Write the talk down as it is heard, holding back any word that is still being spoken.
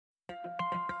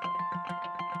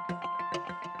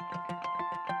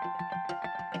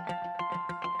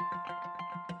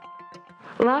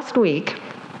Last week,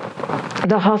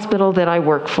 the hospital that I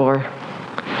work for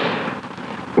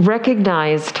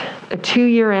recognized a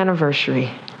 2-year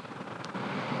anniversary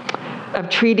of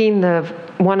treating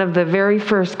one of the very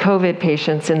first COVID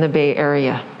patients in the Bay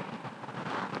Area.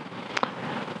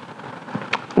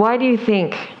 Why do you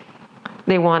think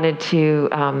they wanted to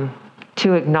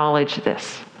acknowledge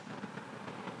this?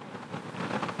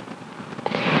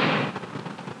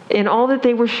 In all that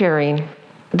they were sharing,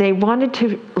 they wanted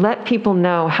to let people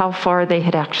know how far they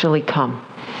had actually come.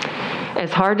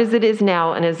 As hard as it is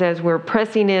now, and as we're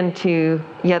pressing into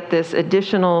yet this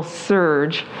additional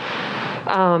surge,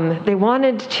 they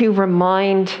wanted to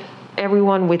remind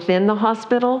everyone within the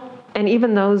hospital, and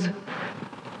even those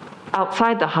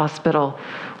outside the hospital,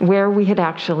 where we had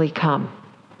actually come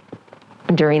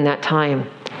during that time.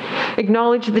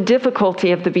 Acknowledge the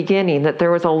difficulty of the beginning, that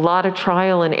there was a lot of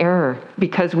trial and error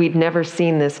because we'd never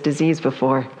seen this disease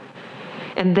before.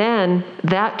 And then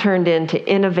that turned into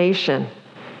innovation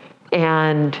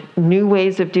and new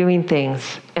ways of doing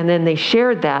things. And then they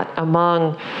shared that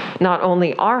among not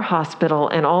only our hospital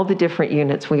and all the different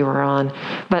units we were on,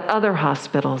 but other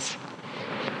hospitals.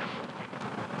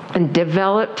 And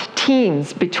developed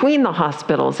teams between the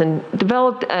hospitals and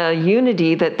developed a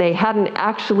unity that they hadn't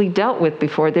actually dealt with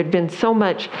before. There'd been so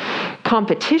much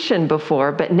competition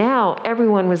before, but now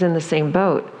everyone was in the same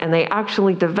boat, and they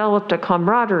actually developed a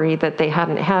camaraderie that they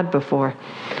hadn't had before.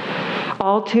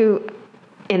 All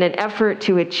in an effort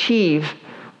to achieve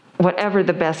whatever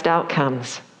the best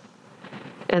outcomes.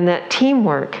 And that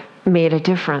teamwork made a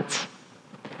difference.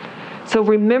 So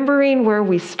remembering where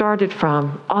we started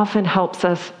from often helps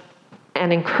us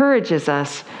and encourages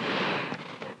us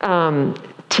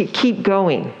to keep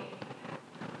going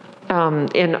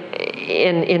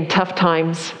in tough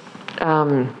times,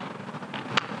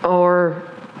 or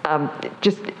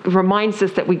just reminds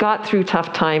us that we got through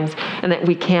tough times and that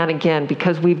we can again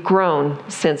because we've grown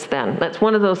since then. That's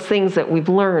one of those things that we've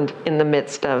learned in the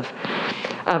midst of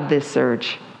this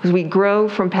surge. As we grow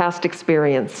from past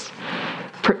experience,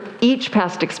 each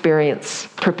past experience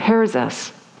prepares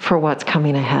us for what's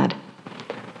coming ahead.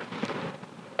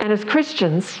 And as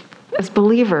Christians, as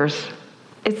believers,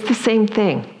 it's the same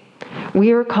thing.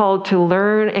 We are called to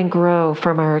learn and grow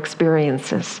from our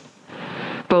experiences,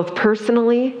 both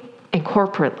personally and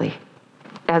corporately,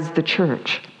 as the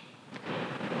church.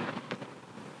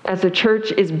 As a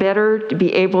church is better to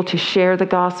be able to share the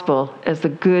gospel as the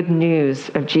good news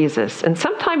of Jesus. And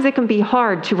sometimes it can be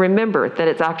hard to remember that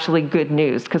it's actually good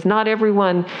news, because not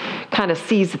everyone kind of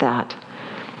sees that.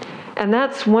 And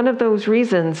that's one of those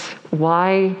reasons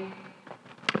why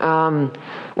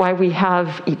we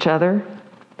have each other,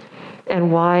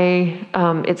 and why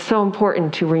it's so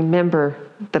important to remember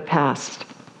the past.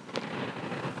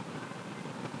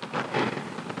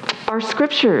 Our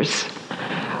scriptures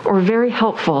are very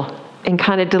helpful in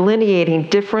kind of delineating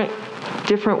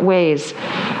different ways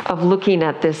of looking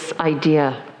at this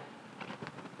idea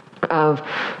of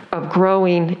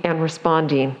growing and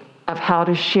responding, of how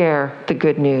to share the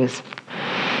good news.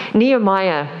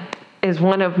 Nehemiah has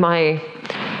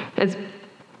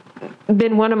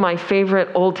been one of my favorite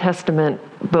Old Testament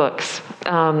books.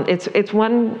 It's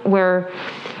one where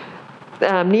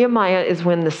Nehemiah is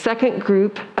when the second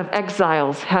group of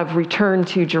exiles have returned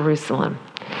to Jerusalem.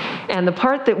 And the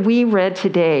part that we read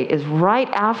today is right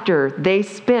after they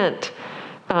spent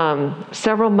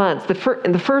several months.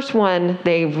 In the first one,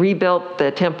 they rebuilt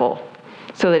the temple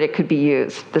so that it could be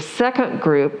used. The second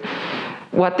group,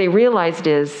 what they realized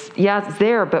is, yeah, it's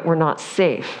there, but we're not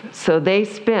safe. So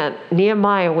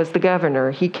Nehemiah was the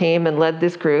governor. He came and led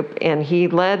this group, and he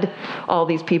led all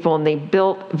these people, and they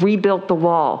rebuilt the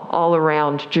wall all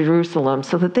around Jerusalem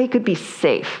so that they could be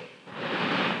safe.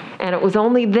 And it was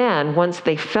only then, once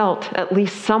they felt at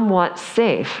least somewhat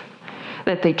safe,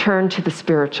 that they turned to the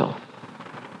spiritual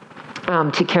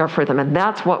to care for them. And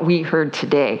that's what we heard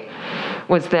today,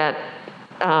 was that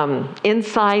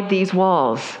inside these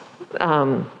walls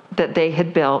that they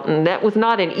had built, and that was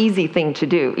not an easy thing to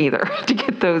do either, to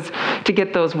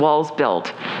get those walls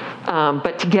built.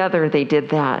 But together they did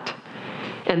that.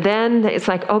 And then it's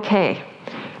like, okay.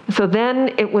 So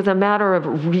then it was a matter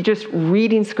of just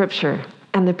reading scripture.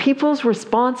 And the people's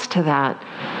response to that,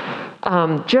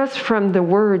 just from the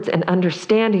words and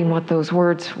understanding what those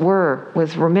words were,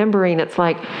 was remembering it's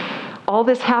like, all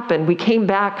this happened, we came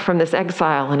back from this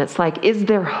exile, and it's like, is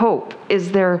there hope? Is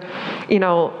there,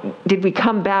 did we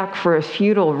come back for a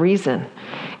futile reason?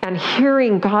 and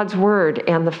hearing God's word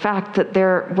and the fact that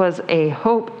there was a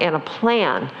hope and a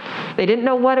plan. They didn't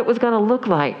know what it was going to look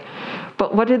like,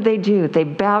 but what did they do? They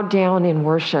bowed down in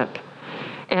worship.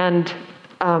 And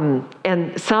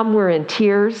some were in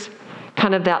tears,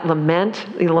 kind of that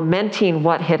lamenting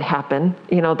what had happened,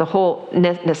 the whole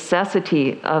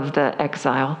necessity of the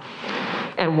exile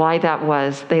and why that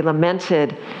was. They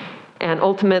lamented, and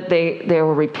ultimately they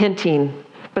were repenting,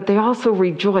 but they also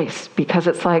rejoiced because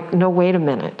it's like, no, wait a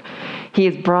minute. He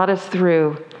has brought us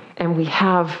through, and we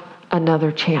have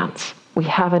another chance. We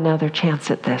have another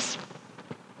chance at this.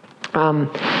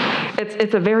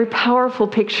 It's a very powerful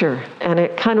picture, and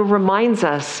it kind of reminds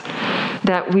us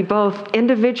that we both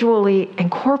individually and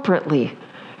corporately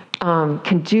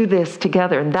can do this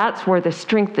together. And that's where the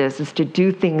strength is to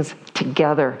do things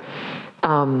together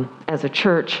as a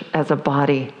church, as a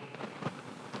body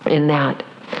in that.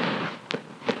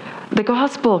 The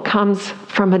gospel comes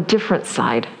from a different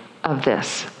side of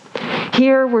this.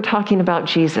 Here we're talking about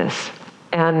Jesus.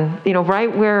 And,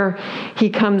 right where he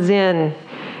comes in,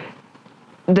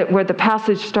 where the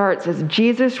passage starts is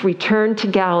Jesus returned to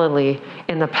Galilee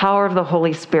in the power of the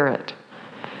Holy Spirit.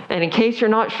 And in case you're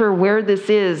not sure where this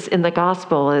is in the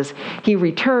gospel, is he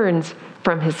returns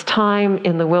from his time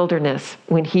in the wilderness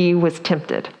when he was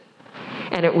tempted.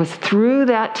 And it was through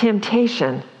that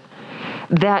temptation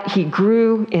that he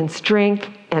grew in strength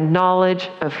and knowledge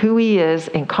of who he is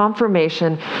and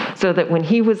confirmation, so that when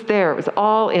he was there, it was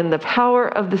all in the power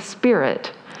of the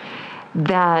Spirit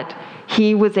that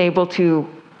he was able to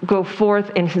go forth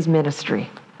in his ministry.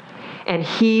 And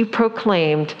he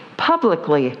proclaimed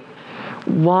publicly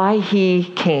why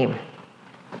he came.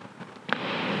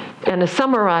 And to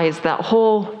summarize that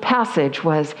whole passage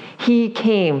was, he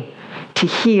came to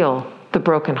heal the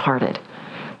brokenhearted,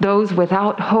 those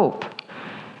without hope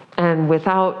and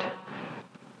without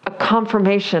a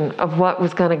confirmation of what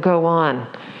was going to go on.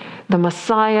 The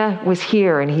Messiah was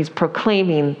here, and he's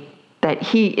proclaiming that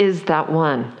he is that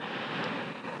one.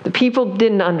 The people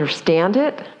didn't understand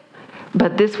it,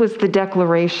 but this was the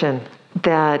declaration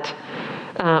that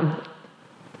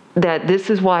this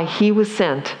is why he was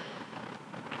sent,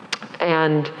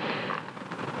 and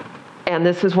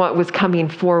this is what was coming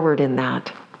forward in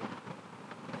that.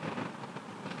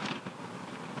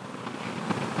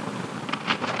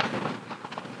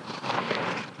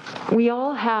 We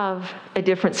all have a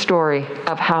different story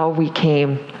of how we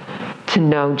came to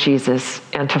know Jesus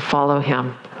and to follow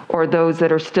him, or those that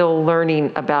are still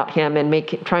learning about him and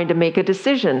trying to make a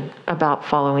decision about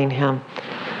following him.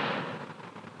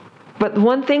 But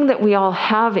one thing that we all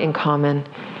have in common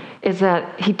is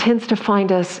that he tends to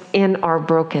find us in our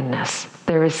brokenness.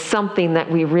 There is something that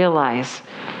we realize,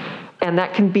 and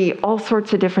that can be all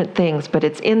sorts of different things, but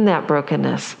it's in that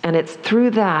brokenness, and it's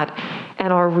through that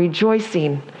and our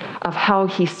rejoicing of how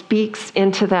he speaks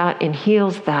into that and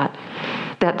heals that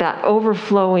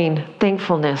overflowing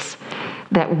thankfulness,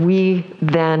 that we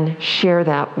then share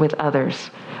that with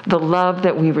others. The love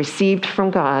that we received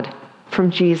from God, from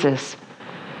Jesus,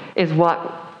 is what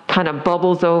kind of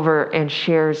bubbles over and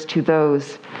shares to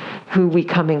those who we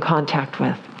come in contact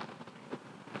with.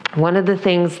 One of the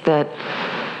things that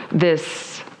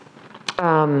this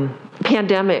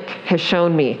pandemic has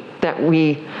shown me that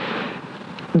we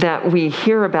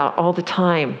hear about all the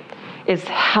time is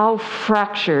how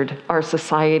fractured our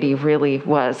society really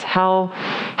was. How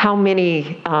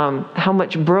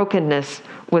much brokenness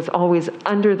was always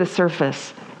under the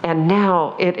surface, and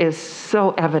now it is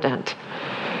so evident.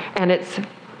 And at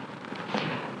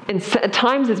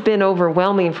times it's been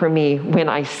overwhelming for me when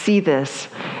I see this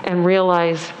and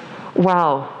realize,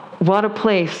 wow, what a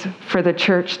place for the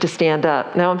church to stand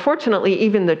up. Now, unfortunately,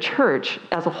 even the church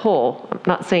as a whole, I'm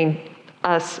not saying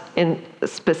us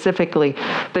specifically,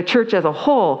 the church as a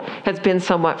whole has been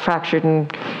somewhat fractured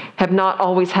and have not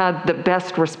always had the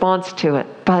best response to it.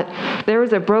 But there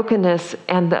is a brokenness,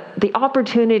 and the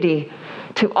opportunity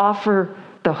to offer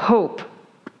the hope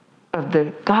of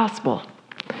the gospel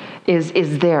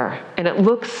is there. And it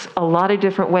looks a lot of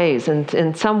different ways. And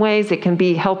in some ways it can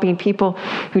be helping people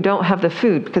who don't have the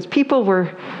food, because people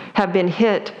have been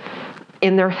hit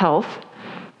in their health,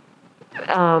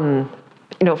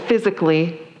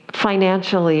 physically,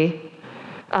 financially.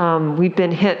 We've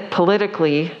been hit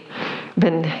politically,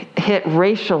 been hit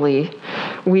racially.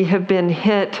 We have been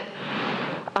hit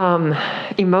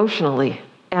emotionally.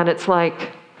 And it's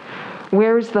like,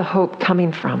 where's the hope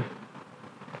coming from?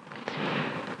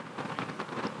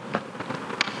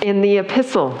 In the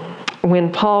epistle,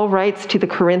 when Paul writes to the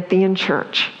Corinthian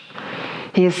church,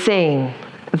 he is saying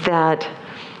that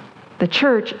the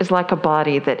church is like a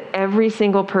body, that every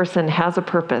single person has a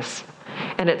purpose.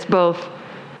 And it's both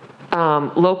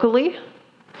locally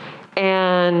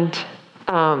and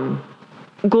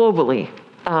globally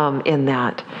in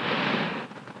that.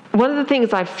 One of the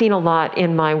things I've seen a lot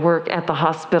in my work at the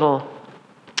hospital,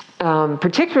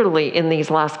 particularly in these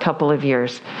last couple of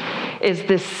years, is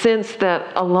this sense that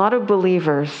a lot of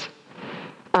believers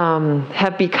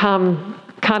have become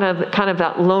kind of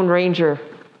that Lone Ranger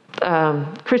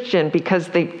Christian because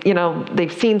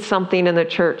they've seen something in the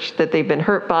church that they've been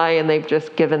hurt by and they've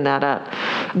just given that up.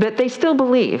 But they still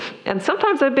believe. And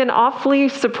sometimes I've been awfully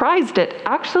surprised at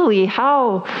actually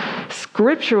how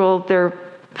scriptural their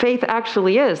faith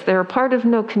actually is. They're a part of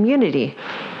no community,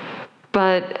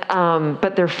 but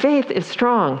their faith is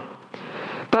strong.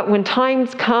 But when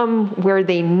times come where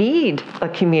they need a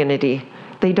community,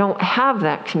 they don't have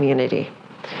that community.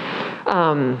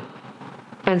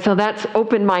 And so that's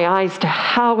opened my eyes to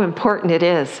how important it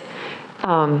is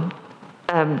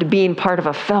to being part of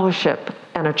a fellowship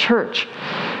and a church,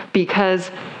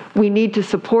 because we need to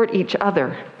support each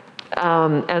other.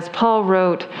 As Paul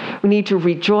wrote, we need to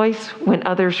rejoice when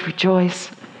others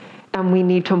rejoice, and we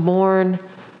need to mourn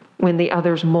when the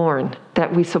others mourn,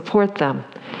 that we support them.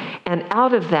 And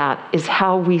out of that is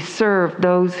how we serve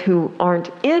those who aren't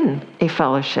in a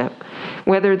fellowship.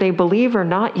 Whether they believe or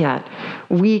not yet,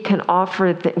 we can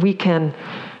offer that, we can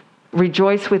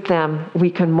rejoice with them, we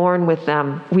can mourn with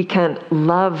them, we can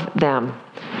love them.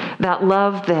 That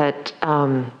love that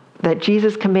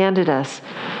Jesus commanded us,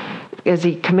 as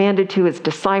he commanded to his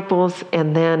disciples,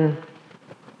 and then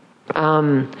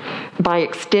by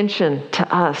extension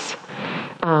to us,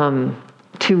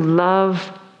 to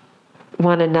love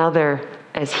one another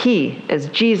as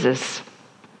Jesus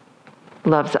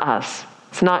loves us.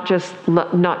 It's not just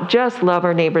love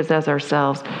our neighbors as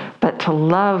ourselves, but to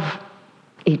love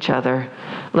each other,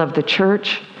 love the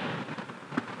church,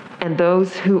 and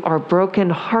those who are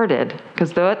brokenhearted,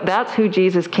 because that's who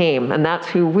Jesus came, and that's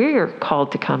who we're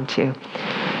called to come to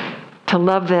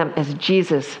love them as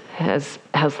Jesus has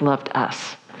loved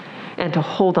us, and to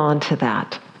hold on to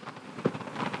that.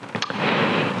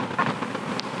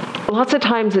 Lots of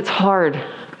times it's hard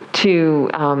to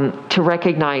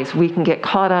recognize. We can get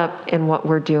caught up in what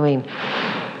we're doing.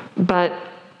 But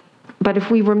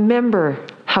if we remember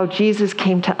how Jesus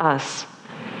came to us,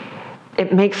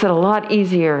 it makes it a lot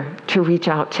easier to reach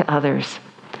out to others.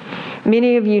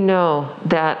 Many of you know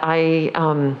that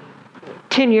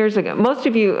 10 years ago, most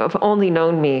of you have only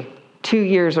known me 2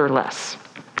 years or less,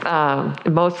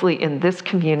 mostly in this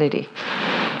community.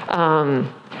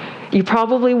 You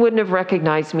probably wouldn't have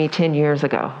recognized me 10 years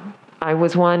ago. I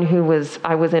was one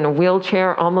I was in a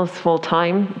wheelchair almost full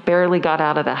time, barely got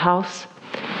out of the house,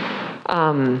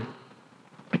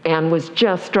 and was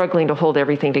just struggling to hold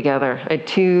everything together. I had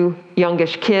 2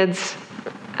 youngish kids,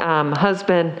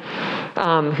 husband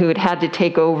who had to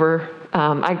take over.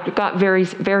 I got very,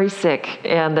 very sick,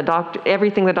 and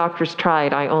everything the doctors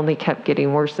tried, I only kept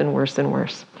getting worse and worse and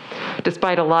worse.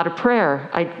 Despite a lot of prayer,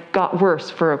 I got worse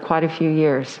for quite a few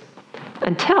years.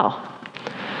 Until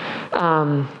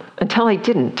I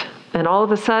didn't. And all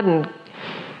of a sudden,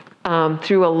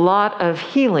 through a lot of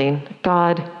healing,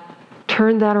 God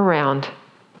turned that around.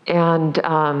 And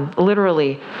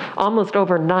literally, almost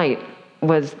overnight,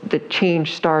 the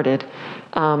change started.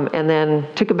 And then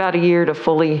took about a year to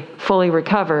fully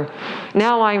recover.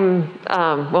 Now I'm,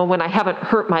 when I haven't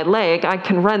hurt my leg, I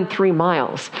can run 3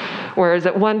 miles. Whereas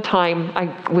at one time, I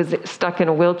was stuck in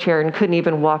a wheelchair and couldn't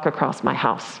even walk across my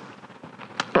house.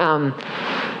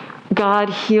 God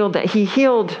healed that. He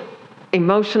healed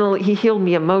emotionally. He healed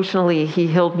me emotionally. He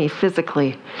healed me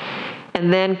physically,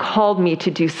 and then called me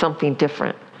to do something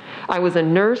different. I was a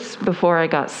nurse before I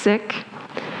got sick,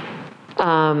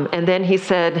 and then he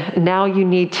said, "Now you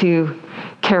need to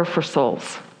care for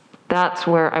souls. That's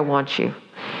where I want you,"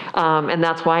 and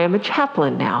that's why I'm a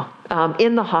chaplain now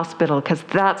in the hospital, because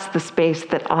that's the space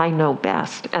that I know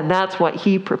best, and that's what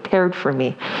he prepared for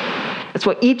me. It's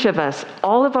what each of us,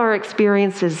 all of our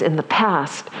experiences in the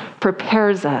past,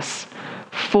 prepares us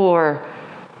for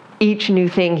each new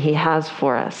thing he has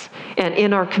for us. And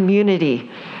in our community,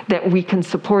 that we can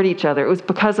support each other. It was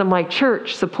because of my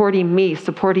church supporting me,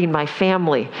 supporting my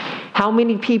family. How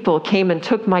many people came and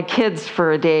took my kids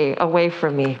for a day away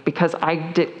from me because I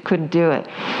couldn't do it?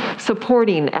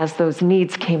 Supporting as those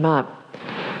needs came up.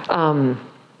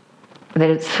 That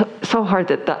it's so hard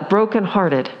that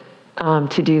brokenhearted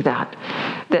to do that.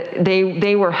 That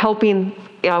they were helping.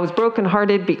 I was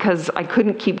brokenhearted because I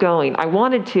couldn't keep going. I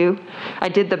wanted to. I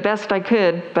did the best I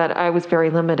could, but I was very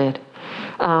limited.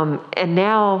 And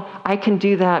now I can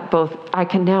do that both. I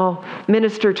can now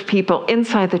minister to people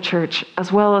inside the church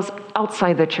as well as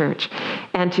outside the church,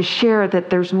 and to share that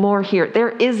there's more here. There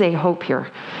is a hope here.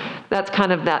 That's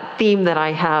kind of that theme that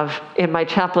I have in my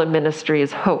chaplain ministry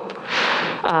is hope.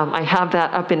 I have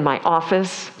that up in my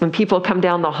office. When people come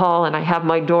down the hall and I have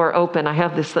my door open, I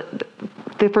have this,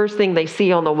 the first thing they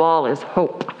see on the wall is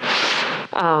hope.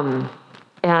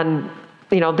 And,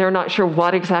 they're not sure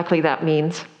what exactly that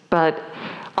means, but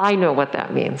I know what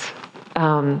that means.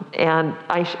 And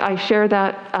I share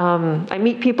that. I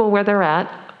meet people where they're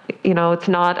at. It's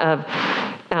not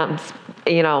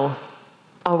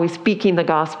always speaking the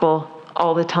gospel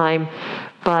all the time,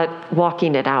 but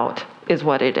walking it out is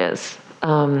what it is.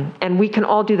 And we can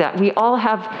all do that. We all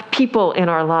have people in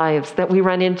our lives that we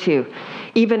run into,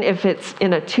 even if it's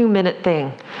in a 2-minute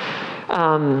thing.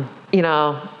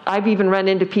 I've even run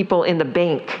into people in the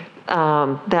bank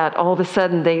that all of a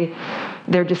sudden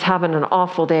they're just having an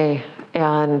awful day.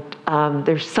 And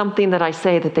there's something that I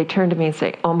say that they turn to me and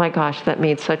say, oh my gosh, that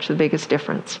made such the biggest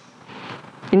difference.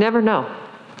 You never know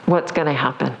what's going to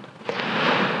happen.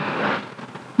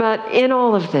 But in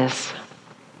all of this,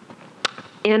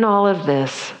 I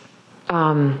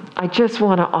just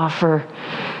want to offer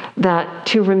that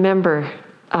to remember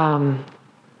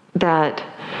that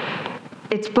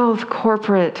it's both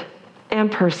corporate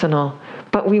and personal,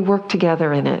 but we work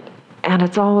together in it. And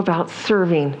it's all about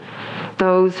serving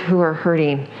those who are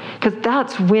hurting, because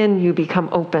that's when you become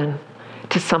open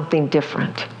to something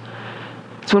different.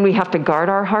 It's when we have to guard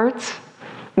our hearts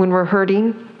when we're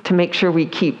hurting to make sure we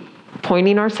keep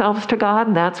pointing ourselves to God,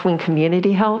 and that's when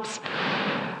community helps.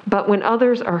 But when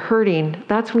others are hurting,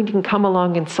 that's when you can come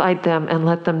along inside them and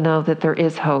let them know that there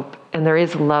is hope and there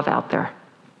is love out there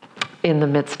in the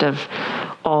midst of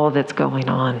all that's going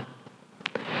on.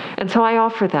 And so I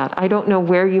offer that. I don't know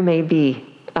where you may be,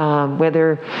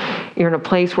 whether you're in a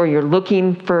place where you're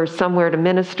looking for somewhere to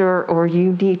minister or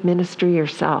you need ministry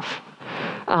yourself.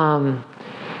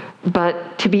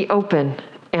 But to be open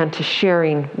and to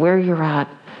sharing where you're at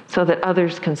so that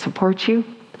others can support you,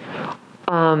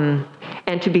 and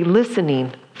to be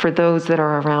listening for those that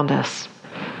are around us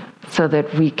so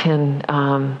that we can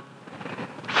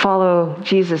follow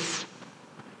Jesus'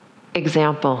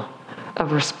 example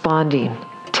of responding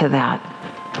to that.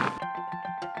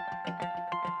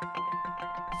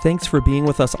 Thanks for being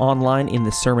with us online in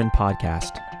the Sermon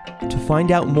Podcast. To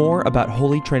find out more about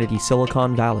Holy Trinity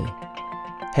Silicon Valley,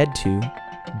 head to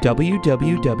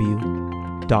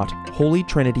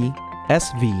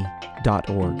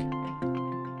www.holytrinitysv.org.